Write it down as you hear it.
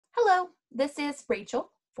This is Rachel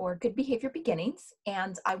for Good Behavior Beginnings,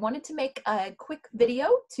 and I wanted to make a quick video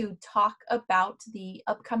to talk about the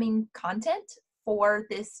upcoming content for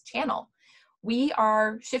this channel. We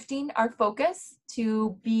are shifting our focus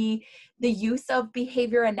to be the use of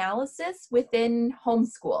behavior analysis within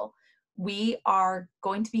homeschool. We are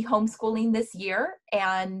going to be homeschooling this year,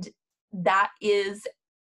 and that is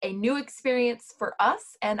a new experience for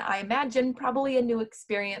us, and I imagine probably a new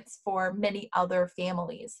experience for many other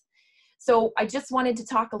families. So I just wanted to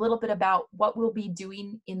talk a little bit about what we'll be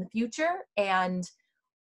doing in the future and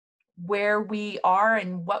where we are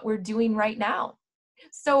and what we're doing right now.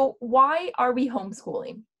 So why are we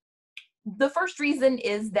homeschooling? The first reason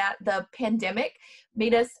is that the pandemic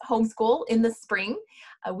made us homeschool in the spring.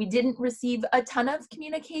 We didn't receive a ton of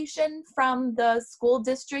communication from the school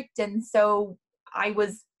district, and so I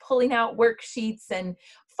was pulling out worksheets and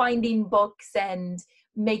finding books and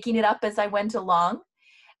making it up as I went along.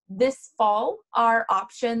 This fall, our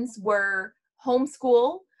options were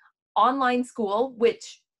homeschool, online school,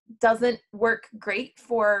 which doesn't work great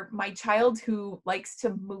for my child who likes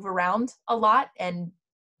to move around a lot and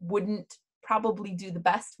wouldn't probably do the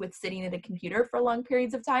best with sitting at a computer for long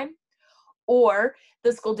periods of time. Or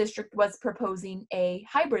the school district was proposing a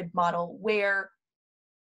hybrid model where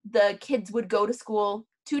the kids would go to school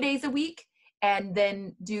 2 days a week and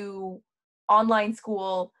then do online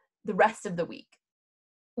school the rest of the week.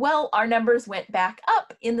 Well, our numbers went back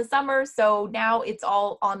up in the summer, so now it's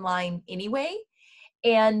all online anyway.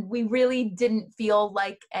 And we really didn't feel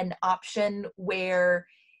like an option where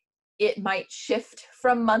it might shift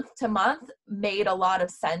from month to month made a lot of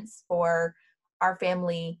sense for our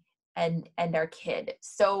family and our kid.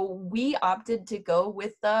 So we opted to go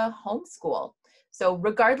with the homeschool. So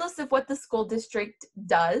regardless of what the school district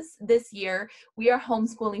does this year, we are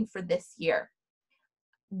homeschooling for this year.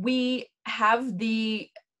 We have the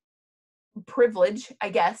privilege, I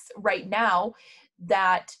guess, right now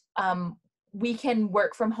that we can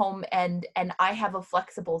work from home and I have a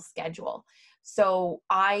flexible schedule. So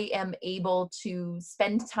I am able to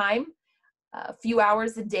spend time, a few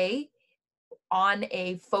hours a day on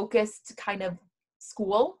a focused kind of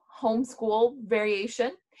school, homeschool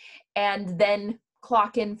variation, and then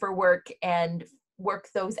clock in for work and work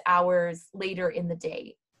those hours later in the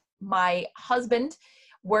day. My husband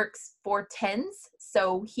works for tens,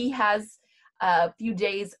 so he has a few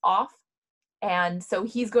days off, and so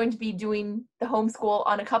he's going to be doing the homeschool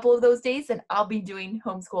on a couple of those days, and I'll be doing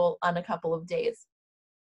homeschool on a couple of days.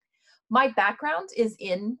 My background is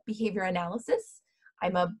in behavior analysis.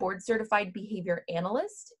 I'm a board certified behavior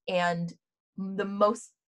analyst, and the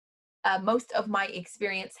most of my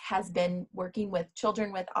experience has been working with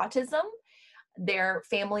children with autism, their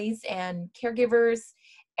families and caregivers,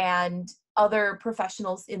 and other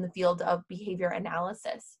professionals in the field of behavior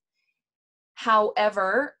analysis.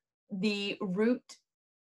 However, the root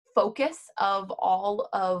focus of all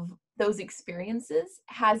of those experiences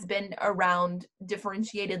has been around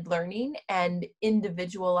differentiated learning and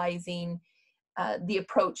individualizing the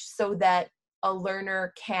approach so that a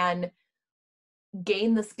learner can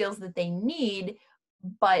gain the skills that they need,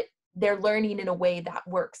 but they're learning in a way that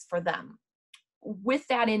works for them. With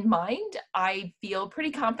that in mind, I feel pretty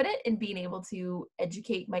confident in being able to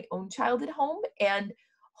educate my own child at home and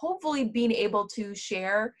hopefully being able to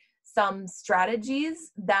share some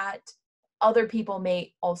strategies that other people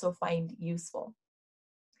may also find useful.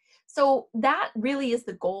 So that really is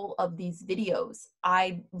the goal of these videos.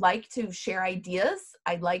 I like to share ideas.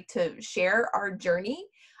 I'd like to share our journey.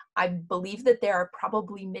 I believe that there are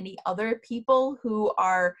probably many other people who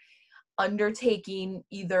are undertaking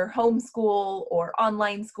either homeschool or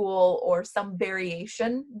online school or some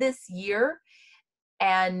variation this year.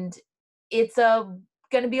 And it's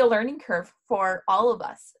going to be a learning curve for all of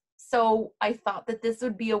us. So I thought that this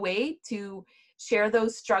would be a way to share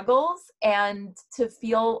those struggles and to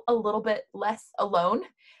feel a little bit less alone,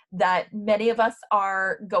 that many of us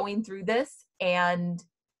are going through this and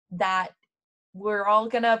that we're all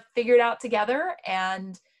going to figure it out together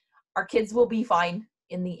and our kids will be fine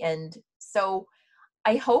in the end. So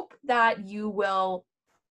I hope that you will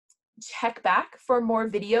check back for more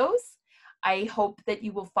videos. I hope that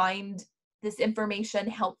you will find this information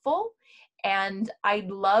helpful, and I'd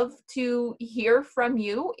love to hear from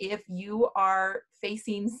you if you are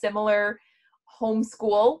facing similar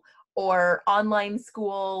homeschool or online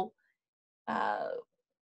school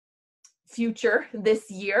future this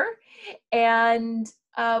year. And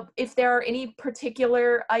if there are any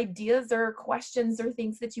particular ideas or questions or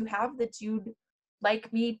things that you have that you'd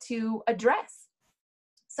like me to address.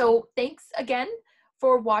 So thanks again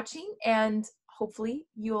for watching, and hopefully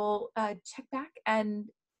you'll check back and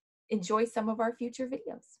enjoy some of our future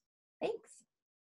videos. Thanks.